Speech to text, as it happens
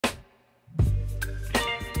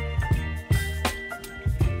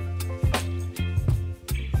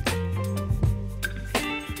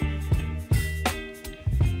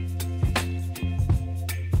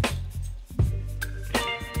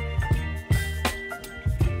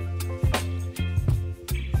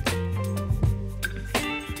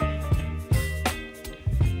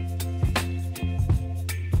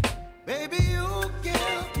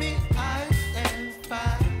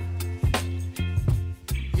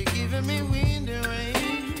giving me wind and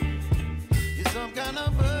rain. You're some kind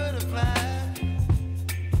of butterfly.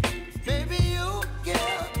 Baby, you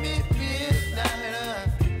give me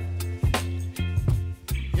midnight.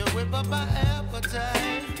 You whip up my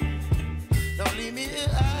appetite. Don't leave me here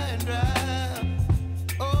high and dry.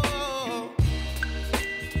 Oh,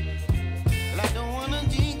 well, I don't wanna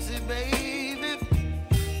jinx it, baby.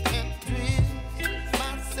 Can't twist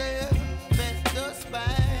myself at the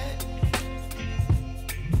spine.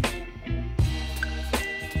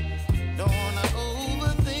 Don't wanna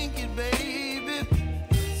overthink it, baby.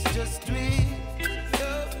 It's just twist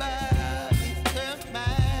your body and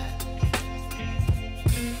mine.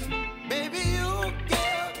 Baby, you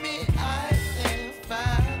give me ice and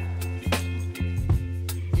fire.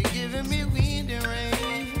 You're giving me wind and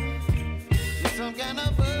rain. You're some kind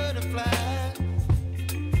of butterfly.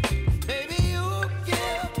 Baby, you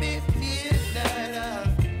give me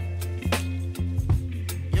midnight.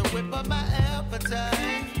 You whip up my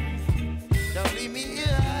appetite. Don't leave me here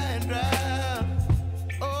high and dry.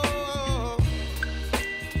 Oh,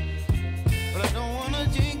 but I don't wanna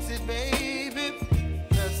jinx it, baby.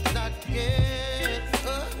 Let's not get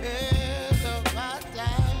ahead of my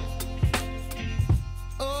time.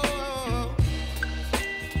 Oh,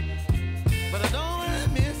 but I don't wanna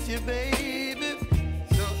miss you, baby.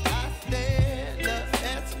 So I stand up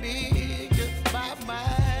and speak just my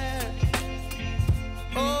mind.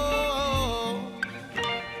 Oh.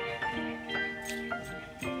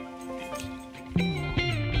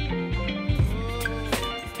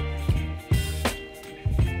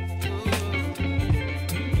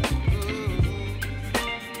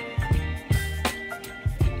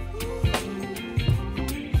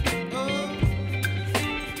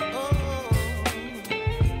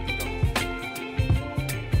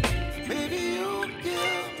 Baby, you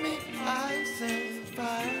give me ice and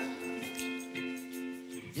fire.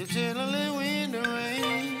 You're chilling wind and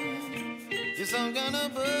rain. You're some kind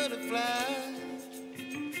of butterfly.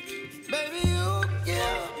 Baby, you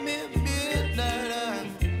give me midnight.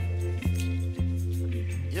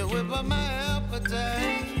 You whip up my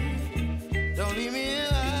appetite. Don't leave me